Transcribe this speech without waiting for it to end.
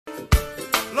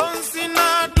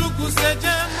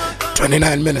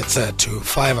29 minutes to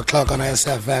 5 o'clock on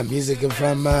SFM. Music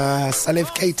from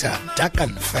Salif Keita,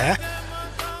 Dakan Fair.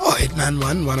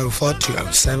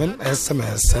 0891-104-207.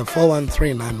 SMS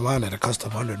 41391 at a cost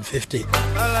of 150.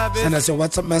 Send us your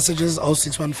WhatsApp messages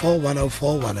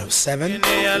 0614-104-107.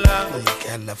 You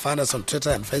can find us on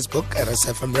Twitter and Facebook at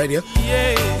SFM Radio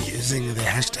using the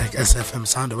hashtag SFM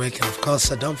Sound Awake. And of course,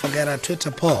 don't forget our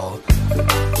Twitter poll.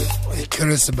 We're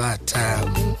curious about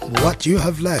what you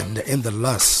have learned in the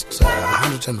last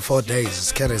 104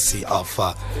 days, courtesy of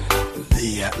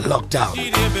the lockdown.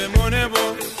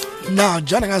 Now,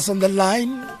 joining us on the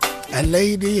line, a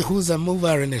lady who's a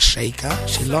mover and a shaker.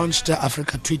 She launched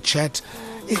Africa Tweet Chat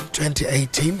in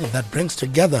 2018 that brings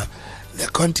together the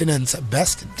continent's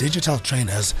best digital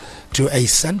trainers to a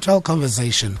central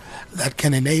conversation that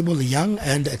can enable young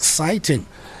and exciting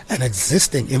and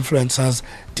existing influencers,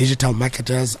 digital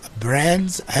marketers,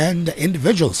 brands, and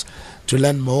individuals to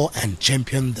learn more and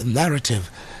champion the narrative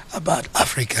about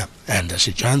Africa. And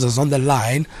she joins us on the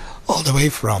line all the way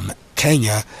from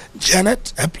Kenya.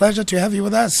 Janet, a pleasure to have you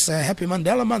with us. Happy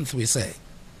Mandela Month, we say.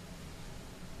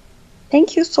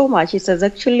 Thank you so much.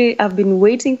 I've been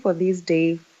waiting for this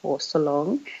day for so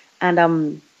long, and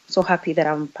I'm so happy that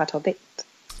I'm part of it.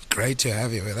 Great to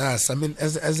have you with us. I mean,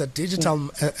 as a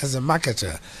digital, as a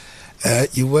marketer,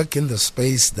 you work in the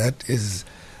space that is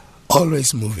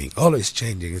always moving, always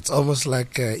changing. It's almost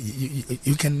like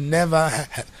you can never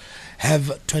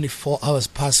have 24 hours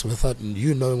pass without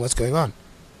you knowing what's going on.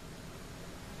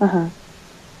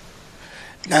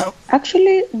 Now,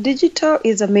 actually, digital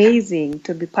is amazing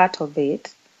to be part of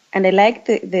it, and I like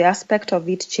the aspect of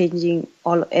it changing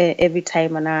every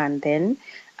time now and then.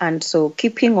 And so,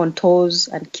 keeping on toes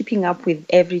and keeping up with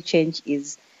every change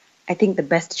is, I think, the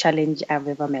best challenge I've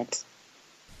ever met.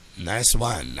 Nice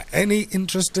one. Any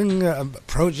interesting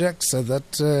projects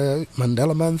that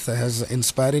Mandela Month has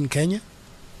inspired in Kenya?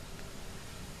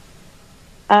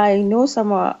 I know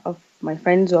some of my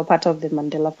friends who are part of the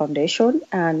Mandela Foundation,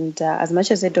 and as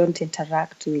much as I don't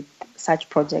interact with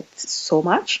such projects so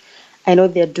much, I know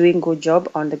they're doing a good job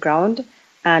on the ground,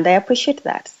 and I appreciate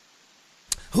that.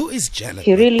 Who is Janet?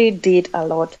 He really did a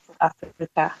lot for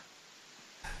Africa.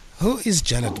 Who is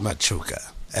Janet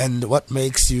Machuka, and what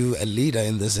makes you a leader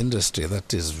in this industry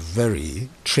that is very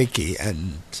tricky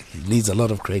and needs a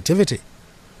lot of creativity?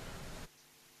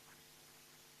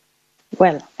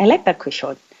 Well, I like that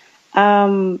question.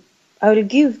 I will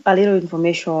give a little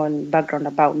information background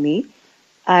about me.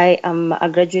 I am a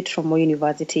graduate from Moi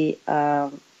University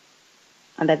under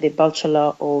the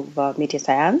Bachelor of Media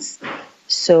Science.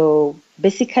 So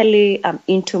basically, I'm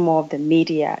into more of the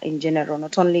media in general,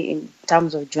 not only in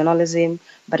terms of journalism,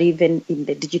 but even in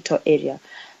the digital area.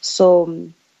 So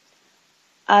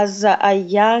as a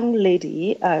young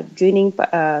lady joining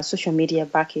social media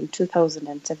back in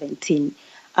 2017,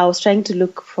 I was trying to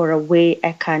look for a way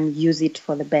I can use it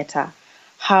for the better.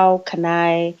 How can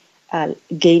I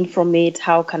gain from it?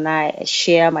 How can I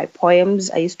share my poems?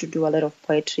 I used to do a lot of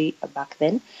poetry back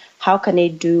then. How can I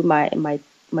do my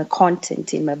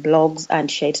content in my blogs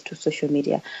and share it to social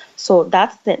media? So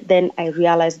then I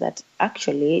realized that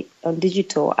actually on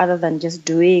digital, other than just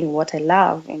doing what I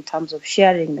love in terms of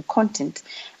sharing the content,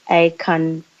 I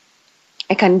can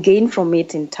gain from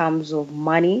it in terms of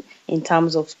money, in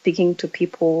terms of speaking to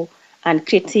people and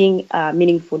creating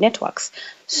meaningful networks.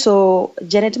 So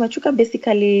Janet Machuka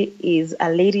basically is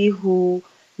a lady who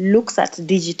looks at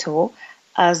digital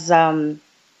as a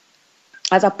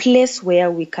place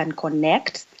where we can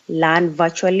connect, learn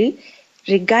virtually,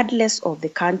 regardless of the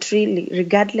country,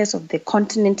 regardless of the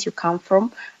continent you come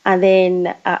from, and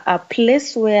then a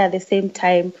place where at the same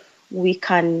time we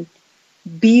can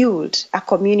build a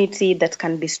community that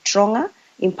can be stronger,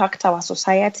 impact our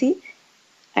society,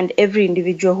 and every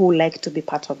individual who would like to be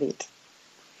part of it.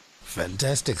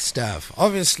 Fantastic stuff.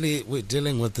 Obviously, we're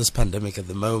dealing with this pandemic at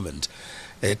the moment.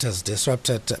 It has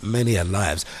disrupted many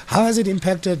lives. How has it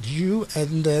impacted you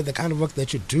and the kind of work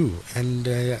that you do? And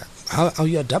how are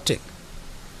you adapting?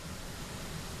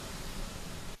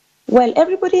 Well,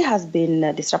 everybody has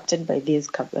been disrupted by this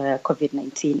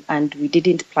COVID-19, and we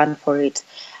didn't plan for it.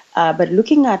 But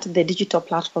looking at the digital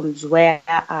platforms where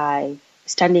I'm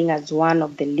standing as one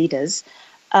of the leaders,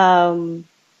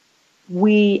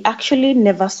 we actually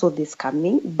never saw this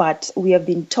coming, but we have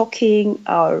been talking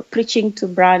or preaching to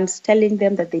brands, telling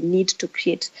them that they need to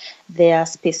create their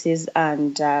spaces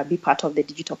and be part of the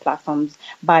digital platforms.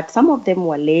 But some of them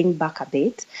were laying back a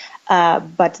bit.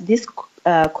 But this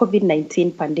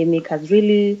COVID-19 pandemic has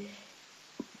really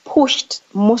pushed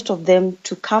most of them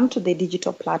to come to the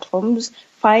digital platforms,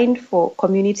 find for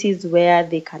communities where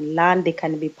they can learn, they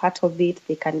can be part of it,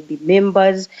 they can be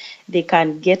members, they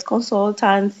can get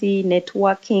consultancy,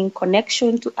 networking,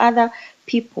 connection to other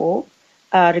people,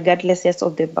 regardless yes,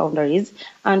 of the boundaries.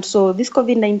 And so this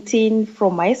COVID-19,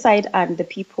 from my side and the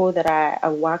people that I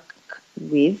work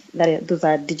with, those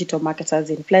are digital marketers,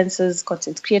 influencers,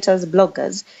 content creators,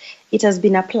 bloggers, it has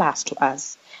been a plus to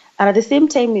us. And at the same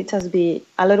time, it has been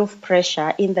a lot of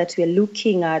pressure in that we're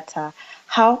looking at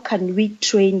how can we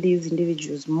train these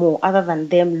individuals more, other than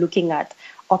them looking at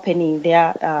opening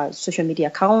their social media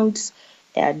accounts,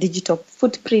 digital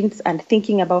footprints, and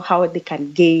thinking about how they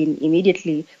can gain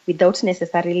immediately without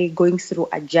necessarily going through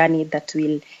a journey that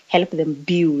will help them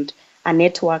build a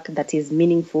network that is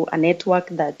meaningful, a network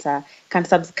that can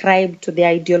subscribe to their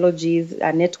ideologies,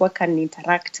 a network can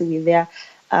interact with their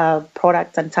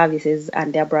products and services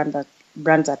and their brands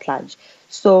at large.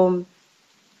 So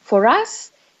for us,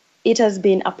 it has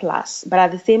been a plus. But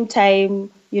at the same time,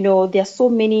 there are so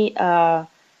many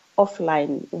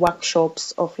offline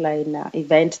workshops, offline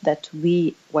events that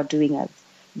we were doing as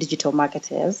digital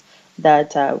marketers,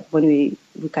 that when we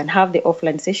can have the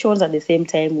offline sessions, at the same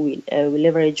time we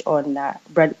leverage on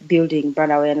building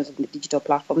brand awareness on the digital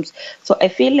platforms. So I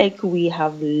feel like we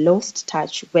have lost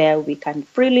touch where we can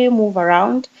freely move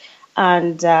around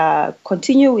and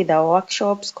continue with our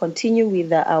workshops, continue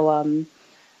with our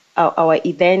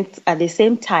events, at the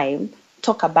same time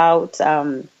talk about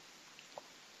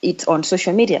it on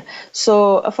social media.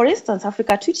 So, for instance,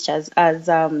 Africa Teachers, as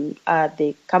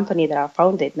the company that I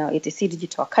founded now, ATC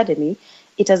Digital Academy,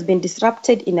 it has been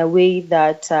disrupted in a way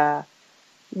that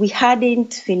we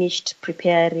hadn't finished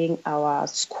preparing our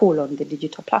school on the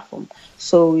digital platform.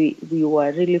 So we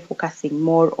were really focusing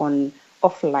more on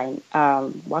offline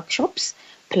workshops,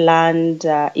 planned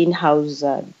in-house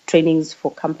trainings for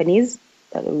companies.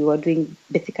 We were doing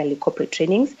basically corporate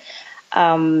trainings.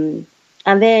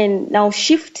 And then now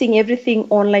shifting everything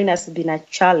online has been a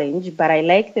challenge, but I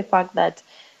like the fact that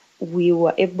we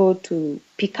were able to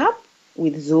pick up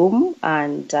with Zoom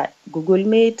and Google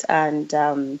Meet and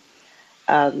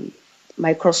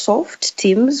Microsoft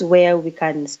Teams, where we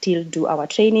can still do our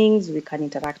trainings, we can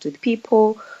interact with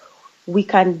people, we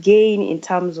can gain in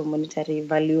terms of monetary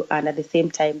value, and at the same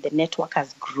time, the network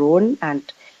has grown. And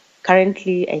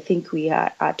currently, I think we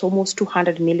are at almost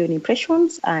 200 million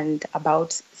impressions and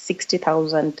about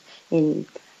 60,000 in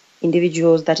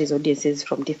individuals, that is audiences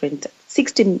from different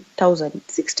 60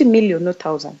 million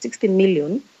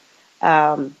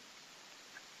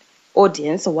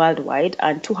audience worldwide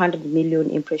and 200 million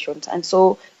impressions. And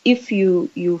so if you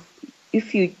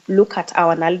look at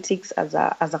our analytics as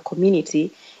a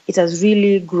community, it has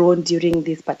really grown during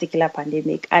this particular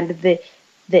pandemic. And the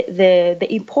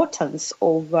importance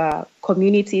of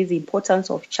communities, the importance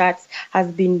of chats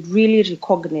has been really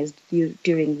recognized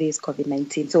during this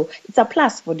COVID-19. So it's a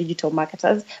plus for digital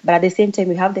marketers, but at the same time,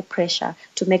 we have the pressure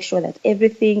to make sure that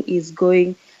everything is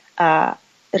going,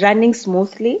 running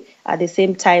smoothly, at the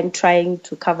same time trying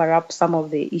to cover up some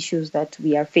of the issues that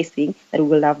we are facing that we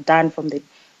will have done from the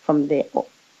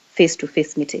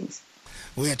face-to-face meetings.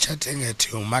 We are chatting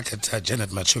to marketer Janet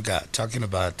Machuka, talking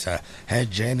about her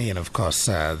journey, and of course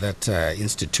that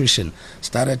institution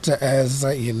started as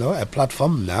a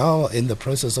platform, now in the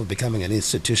process of becoming an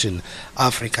institution.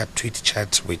 Africa Tweet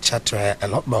Chat. We chat to her a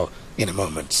lot more in a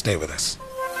moment. Stay with us.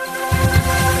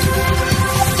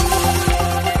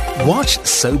 Watch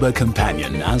Sober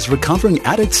Companion as recovering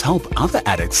addicts help other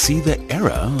addicts see the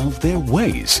error of their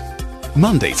ways.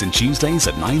 Mondays and Tuesdays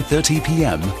at 9:30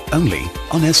 p.m. only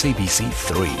on SABC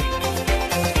 3.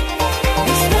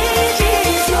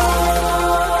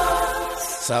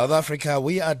 South Africa,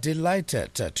 we are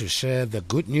delighted to share the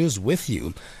good news with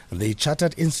you. The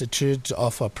Chartered Institute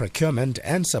of Procurement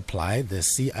and Supply, the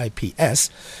CIPS,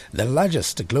 the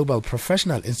largest global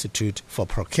professional institute for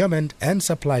procurement and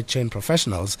supply chain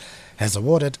professionals, has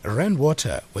awarded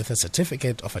Randwater with a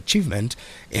certificate of achievement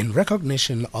in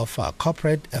recognition of our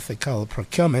corporate ethical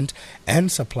procurement and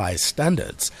supply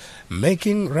standards,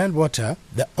 making Randwater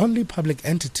the only public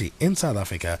entity in South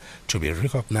Africa to be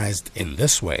recognized in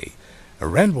this way.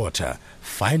 Randwater,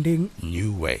 finding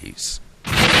new ways.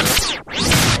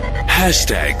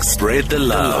 Hashtag spread the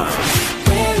love.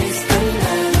 Where is the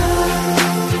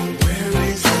love? Where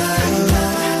is the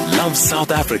love? Love South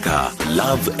Africa.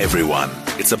 Love everyone.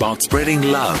 It's about spreading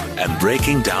love and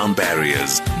breaking down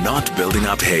barriers, not building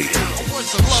up hate. People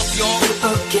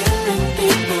killing,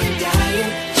 people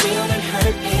dying, children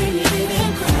hurt, pain,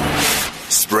 and cry.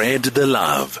 Spread the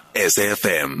love.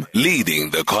 SFM, leading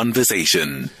the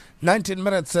conversation. 19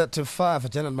 minutes to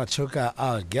 5. Janet Machuka,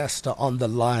 our guest on the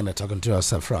line, talking to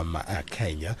us from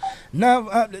Kenya.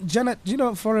 Now, Janet,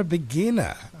 for a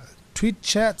beginner, tweet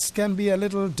chats can be a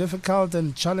little difficult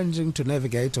and challenging to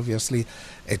navigate. Obviously,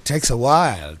 it takes a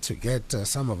while to get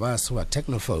some of us who are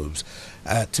technophobes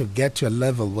to get to a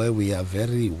level where we are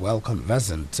very well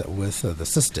conversant with the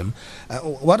system.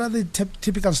 What are the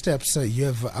typical steps you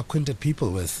have acquainted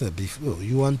people with before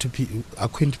you want to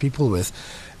acquaint people with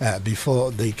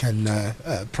before they can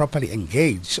properly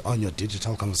engage on your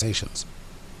digital conversations?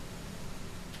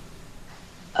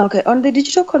 Okay, on the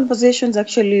digital conversations,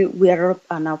 actually, we are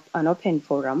an open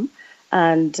forum,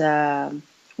 and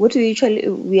what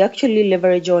we actually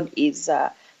leverage on is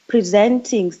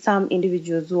presenting some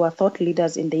individuals who are thought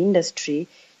leaders in the industry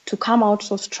to come out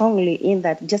so strongly in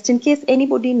that just in case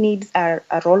anybody needs a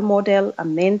role model, a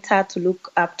mentor to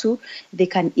look up to, they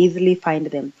can easily find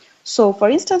them. So, for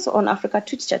instance, on Africa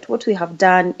Tweet Chat, what we have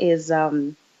done is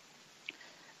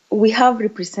we have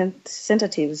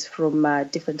representatives from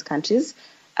different countries.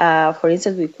 For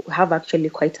instance, we have actually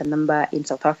quite a number in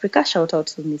South Africa. Shout out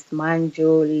to Miss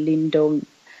Manjo, Lindo,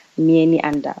 Mieni,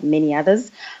 and many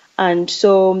others. And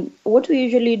so what we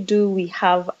usually do, we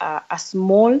have a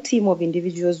small team of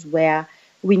individuals where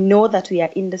we know that we are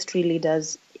industry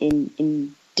leaders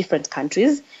in different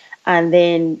countries. And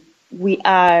then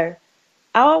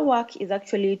our work is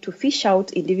actually to fish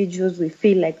out individuals we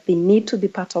feel like they need to be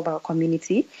part of our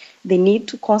community. They need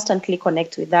to constantly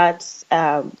connect with us,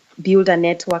 build a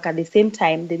network. At the same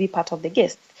time, they be part of the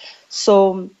guests.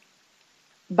 So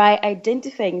by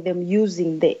identifying them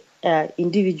using the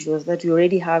individuals that we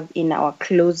already have in our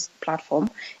closed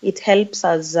platform, it helps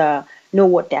us know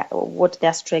what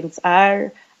their strengths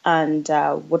are and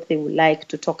what they would like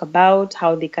to talk about,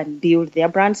 how they can build their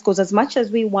brands. Because as much as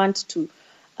we want to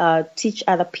teach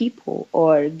other people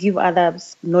or give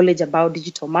others knowledge about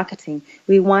digital marketing,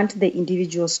 we want the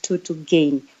individuals to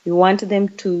gain. We want them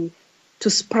to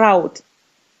sprout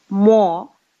more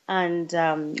and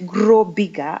grow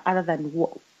bigger other than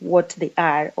what they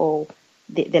are or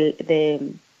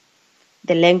the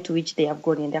length to which they have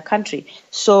grown in their country.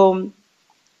 So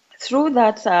through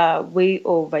that way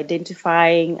of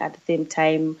identifying, at the same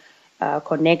time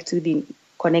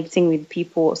connecting with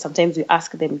people, sometimes we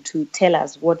ask them to tell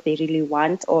us what they really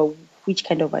want or which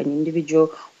kind of an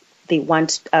individual they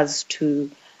want us to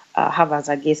have as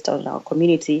a guest on our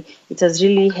community. It has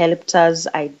really helped us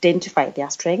identify their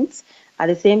strengths. At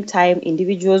the same time,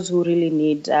 individuals who really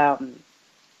need the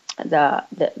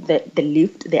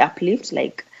lift, the uplift,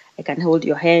 like I can hold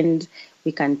your hand,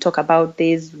 we can talk about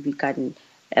this, we can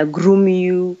groom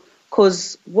you.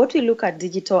 Because what we look at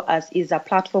digital as is a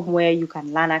platform where you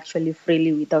can learn actually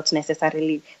freely without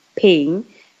necessarily paying.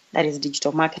 That is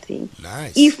digital marketing.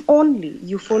 Nice. If only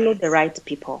you follow the right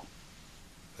people.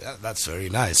 Yeah, that's very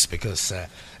nice because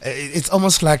it's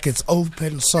almost like it's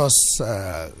open source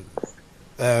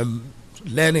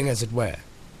learning, as it were.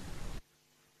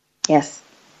 Yes.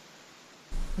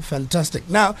 Fantastic.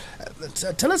 Now,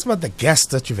 tell us about the guests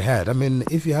that you've had. I mean,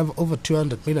 if you have over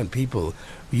 200 million people,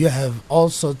 you have all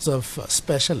sorts of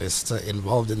specialists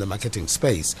involved in the marketing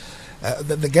space.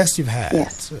 The guests you've had,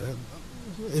 yes.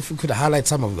 If you could highlight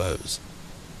some of those.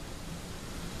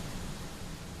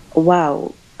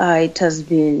 Wow. It has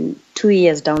been 2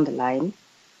 years down the line,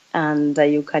 and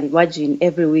you can imagine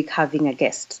every week having a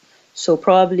guest. So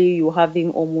probably you're having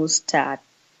almost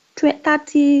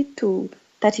 30 to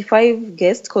 35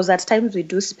 guests, because at times we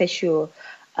do special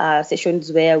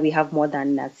sessions where we have more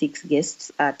than 6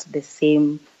 guests at the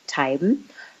same time.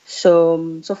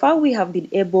 So far we have been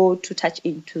able to touch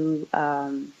into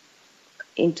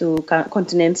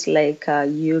continents like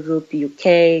Europe, UK.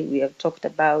 We have talked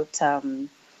about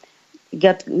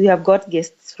we have got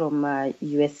guests from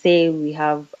USA. We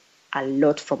have a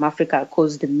lot from Africa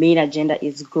because the main agenda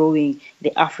is growing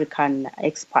the African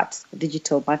experts,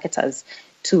 digital marketers,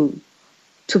 to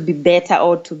be better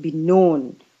or to be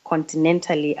known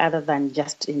continentally other than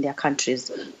just in their countries.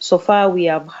 So far, we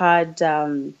have had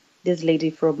this lady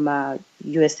from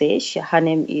USA. Her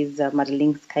name is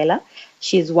Madeline Skyler.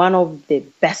 She's one of the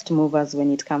best movers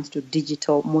when it comes to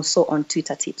digital, more so on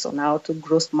Twitter tips on how to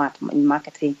grow smart in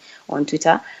marketing on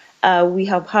Twitter. We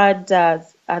have had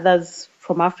others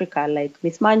from Africa like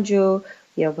Miss Manjo.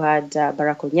 We have had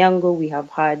Barack Onyango. We have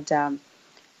had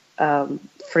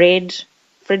Fred.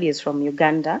 Fred is from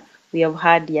Uganda. We have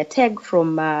had Yateg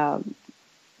from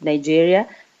Nigeria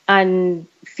and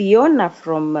Fiona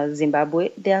from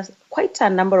Zimbabwe. There's quite a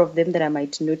number of them that I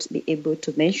might not be able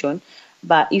to mention.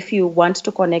 But if you want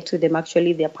to connect with them,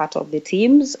 actually, they're part of the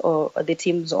teams or the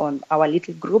teams on our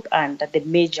little group and the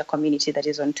major community that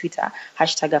is on Twitter,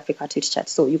 hashtag Africa Tweet Chat.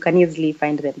 So you can easily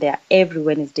find them there every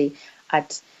Wednesday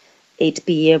at 8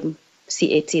 p.m.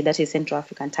 CAT, that is Central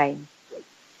African Time.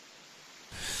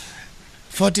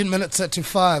 14 minutes to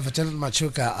 5. Janet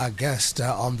Machuka, our guest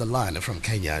on the line from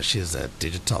Kenya. She's a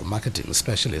digital marketing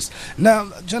specialist.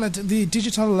 Now, Janet, the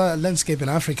digital landscape in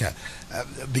Africa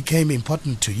became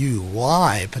important to you.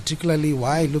 Why? Particularly,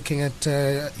 why looking at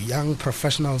young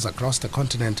professionals across the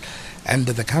continent and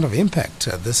the kind of impact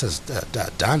this has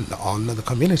done on the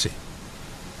community?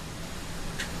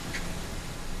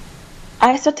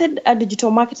 I started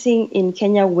digital marketing in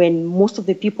Kenya when most of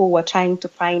the people were trying to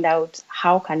find out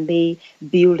how can they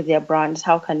build their brands,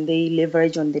 how can they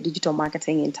leverage on the digital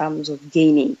marketing in terms of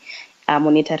gaining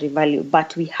monetary value.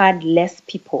 But we had less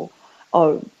people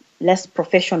or less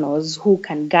professionals who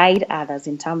can guide others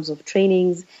in terms of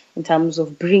trainings, in terms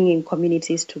of bringing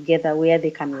communities together where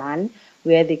they can learn,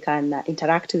 where they can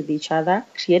interact with each other,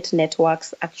 create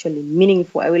networks, actually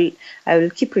meaningful. I will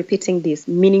keep repeating this,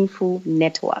 meaningful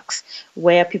networks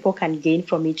where people can gain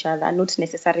from each other, not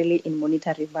necessarily in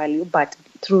monetary value, but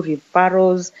through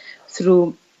referrals,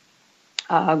 through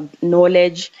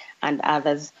knowledge and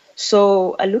others.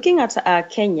 So looking at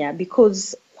Kenya,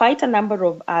 because quite a number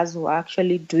of us were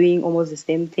actually doing almost the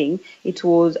same thing,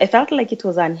 I felt like it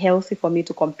was unhealthy for me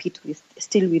to compete with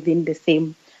still within the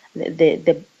same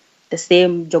the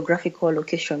same geographical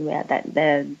location where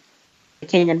the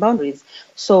Kenyan boundaries.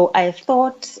 So I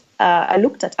thought, I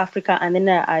looked at Africa, and then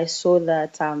I saw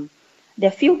that there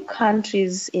are few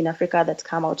countries in Africa that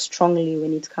come out strongly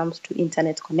when it comes to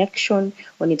internet connection,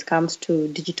 when it comes to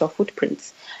digital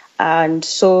footprints. And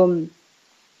so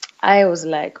I was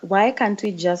like, why can't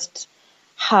we just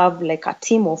have like a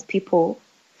team of people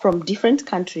from different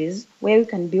countries where we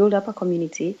can build up a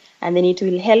community, and then it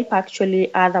will help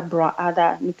actually other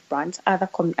brands,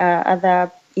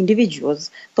 other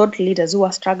individuals, thought leaders who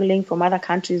are struggling from other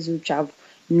countries which have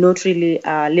not really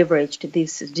leveraged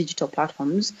these digital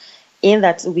platforms, in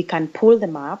that we can pull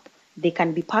them up, they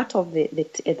can be part of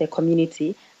the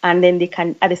community, and then they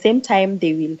can, at the same time,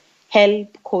 they will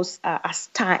help cause a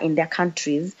stir in their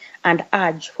countries and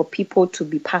urge for people to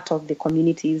be part of the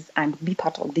communities and be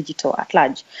part of digital at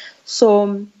large.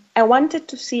 So I wanted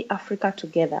to see Africa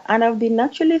together, and I've been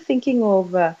actually thinking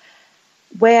of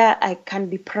where I can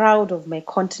be proud of my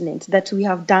continent, that we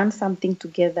have done something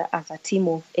together as a team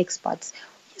of experts.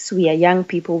 Yes, we are young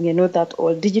people, we know that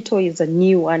all digital is a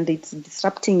new and it's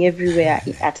disrupting everywhere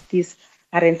at this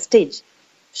current stage.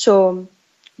 So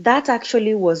that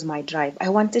actually was my drive. I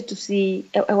wanted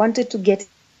to get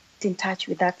in touch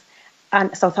with that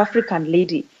South African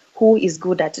lady who is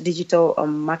good at digital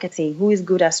marketing, who is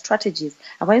good at strategies.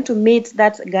 I wanted to meet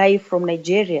that guy from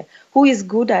Nigeria who is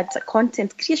good at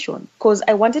content creation, because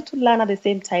I wanted to learn at the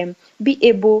same time, be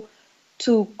able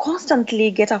to constantly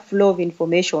get a flow of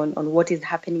information on what is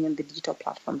happening on the digital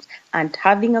platforms. And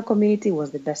having a community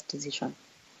was the best decision.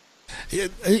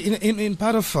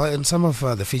 In some of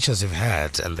the features you've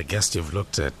had and the guests you've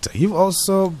looked at, you've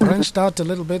also branched out a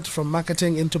little bit from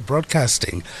marketing into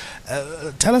broadcasting.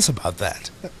 Tell us about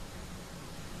that.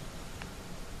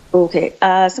 Okay.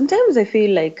 Sometimes I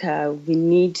feel like we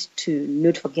need to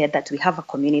not forget that we have a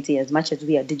community as much as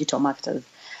we are digital marketers,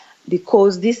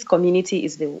 because this community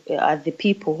is the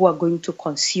people who are going to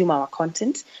consume our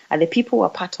content, are the people who are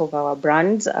part of our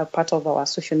brands, are part of our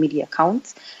social media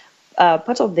accounts,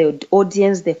 part of the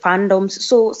audience, the fandoms.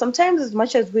 So sometimes, as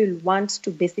much as we want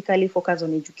to basically focus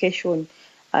on education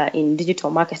in digital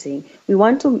marketing, we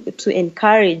want to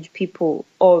encourage people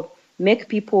or make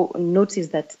people notice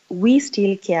that we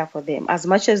still care for them. As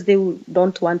much as they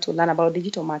don't want to learn about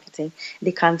digital marketing,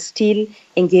 they can still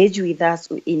engage with us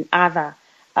in other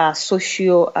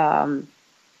social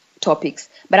topics.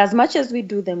 But as much as we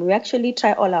do them, we actually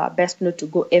try all our best not to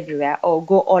go everywhere or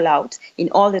go all out in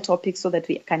all the topics, so that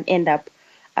we can end up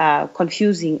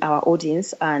confusing our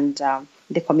audience and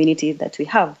the community that we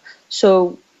have.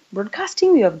 So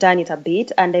broadcasting, we have done it a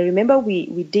bit, and I remember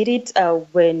we did it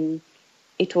when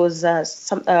it was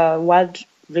World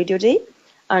Radio Day.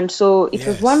 And so it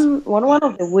was one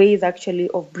of the ways actually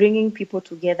of bringing people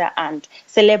together and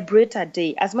celebrate a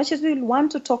day. As much as we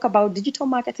want to talk about digital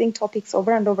marketing topics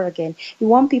over and over again, we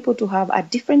want people to have a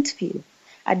different feel,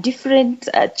 a different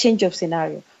change of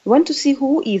scenario. We want to see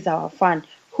who is our fan,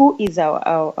 who is our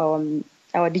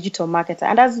digital marketer.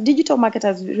 And as digital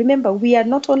marketers, remember, we are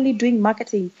not only doing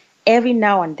marketing every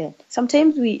now and then.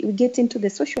 Sometimes we get into the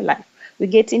social life. We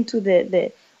get into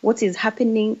the what is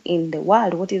happening in the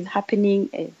world, what is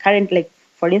happening current, like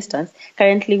For instance,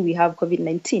 currently we have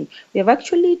COVID-19. We have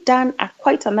actually done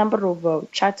quite a number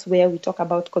of chats where we talk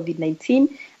about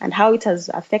COVID-19 and how it has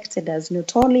affected us,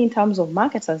 not only in terms of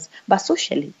marketers, but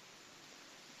socially.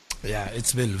 Yeah,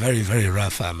 it's been very, very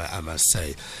rough, I must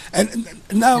say. And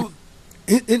now,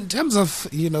 in terms of,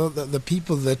 the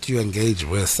people that you engage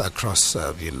with across,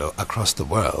 across the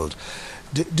world,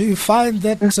 do you find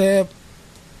that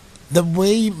the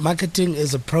way marketing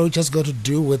is approached has got to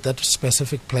do with that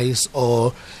specific place,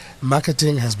 or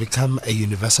marketing has become a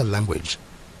universal language?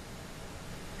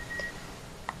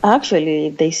 Actually,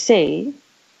 they say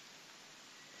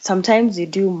sometimes you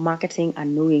do marketing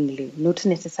unknowingly, not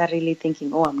necessarily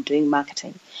thinking, oh, I'm doing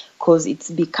marketing, because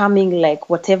it's becoming like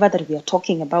whatever that we are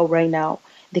talking about right now,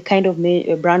 the kind of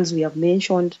brands we have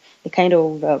mentioned, the kind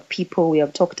of people we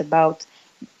have talked about.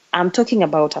 I'm talking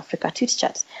about Africa Tweet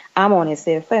Chat. I'm on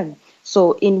SAFM.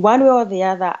 So in one way or the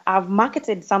other, I've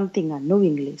marketed something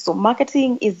unknowingly. So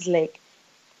marketing is like,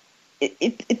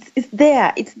 it's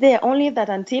there. It's there. Only that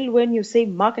until when you say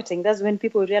marketing, that's when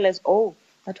people realize, oh,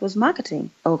 that was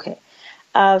marketing. Okay.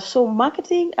 So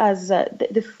marketing, as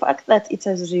the fact that it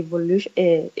has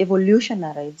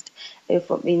evolutionized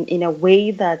in a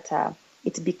way that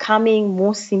it's becoming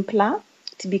more simpler,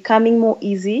 it's becoming more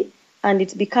easy, and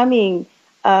it's becoming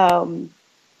that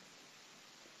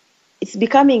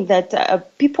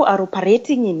people are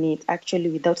operating in it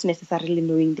actually without necessarily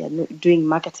knowing they're doing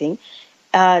marketing.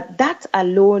 That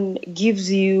alone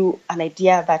gives you an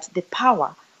idea that the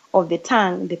power of the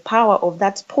tongue, the power of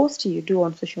that post you do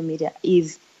on social media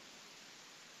is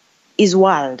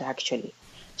wild, actually.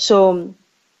 So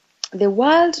the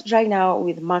world right now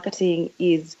with marketing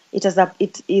it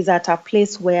is at a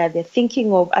place where they're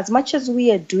thinking of, as much as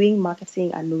we are doing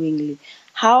marketing unknowingly,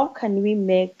 how can we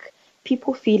make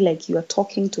people feel like you are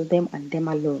talking to them and them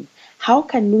alone? How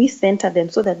can we center them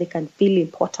so that they can feel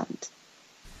important?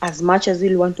 As much as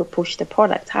we want to push the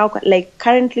product, like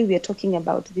currently we are talking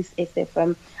about this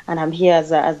SFM, and I'm here as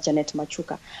Janet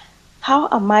Machuka. How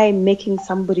am I making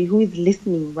somebody who is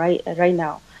listening right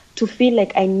now to feel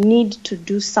like I need to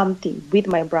do something with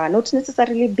my brand? Not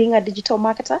necessarily being a digital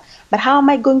marketer, but how am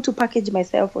I going to package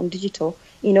myself on digital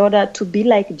in order to be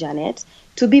like Janet,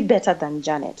 to be better than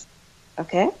Janet?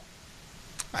 Okay?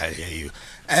 I hear you.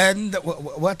 And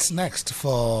what's next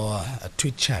for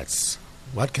Tweet Chats?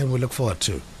 What can we look forward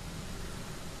to?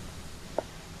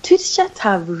 Tweet Chats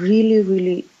have really,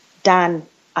 really done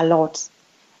a lot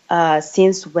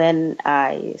since when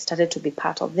I started to be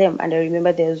part of them. And I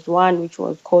remember there's one which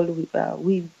was called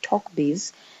We Talk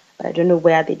Biz, but I don't know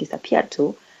where they disappeared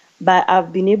to. But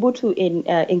I've been able to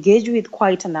engage with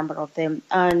quite a number of them.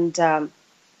 And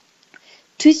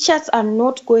Tweet Chats are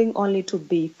not going only to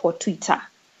be for Twitter.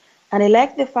 And I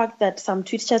like the fact that some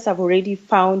Tweet Chats have already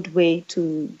found way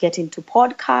to get into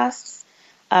podcasts.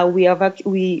 We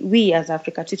as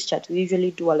Africa Tweet Chat, we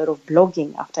usually do a lot of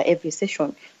blogging after every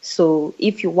session. So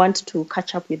if you want to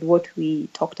catch up with what we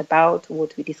talked about,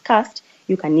 what we discussed,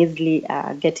 you can easily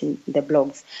get in the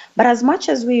blogs. But as much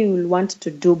as we will want to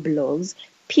do blogs,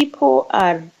 people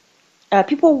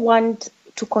want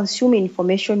to consume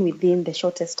information within the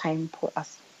shortest time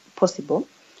as possible.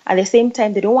 At the same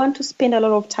time, they don't want to spend a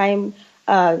lot of time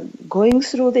going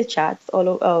through the chats,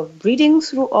 reading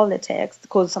through all the text,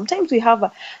 because sometimes we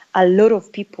have a lot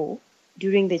of people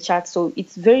during the chat, so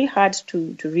it's very hard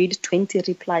to read 20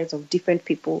 replies of different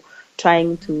people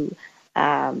trying to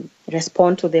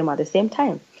respond to them at the same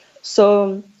time.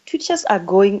 So Twitchers are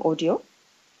going audio,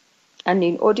 and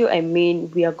in audio, I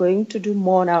mean we are going to do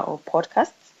more now of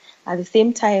podcasts. At the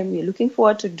same time, we're looking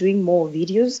forward to doing more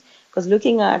videos, because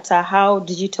looking at how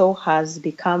digital has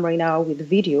become right now with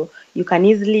video, you can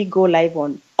easily go live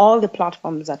on all the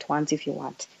platforms at once if you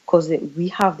want, because we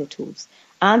have the tools.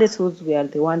 And the tools, we are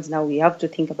the ones now we have to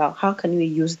think about how can we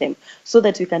use them so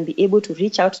that we can be able to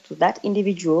reach out to that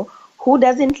individual who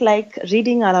doesn't like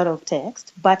reading a lot of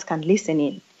text but can listen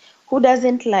in, who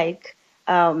doesn't like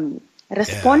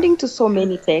responding to so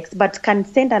many texts but can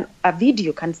send a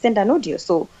video, can send an audio.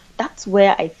 So that's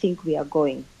where I think we are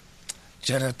going.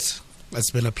 Janet,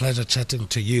 it's been a pleasure chatting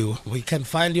to you. We can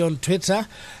find you on Twitter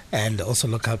and also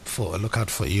look out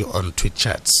for you on Tweet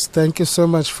Chats. Thank you so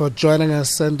much for joining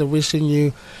us and wishing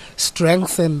you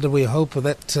strength, and we hope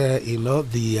that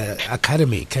the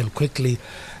academy can quickly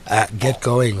get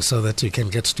going so that you can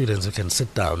get students who can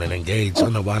sit down and engage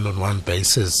on a one-on-one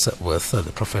basis with the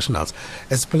professionals.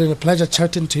 It's been a pleasure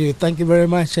chatting to you. Thank you very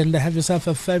much, and have yourself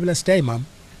a fabulous day, Mom.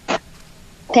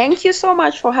 Thank you so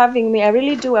much for having me. I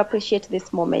really do appreciate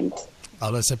this moment.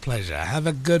 Always a pleasure. Have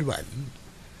a good one.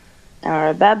 All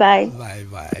right, bye-bye.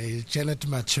 Bye-bye. Janet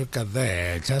Machuka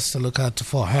there. Just to look out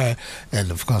for her. And,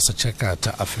 of course, check out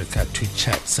Africa to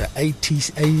Chats,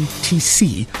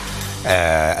 ATC.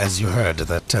 As you heard,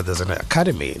 that there's an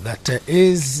academy that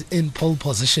is in pole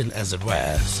position, as it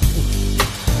were.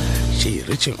 She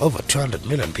reaching over 200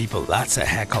 million people. That's a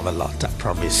heck of a lot, I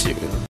promise you.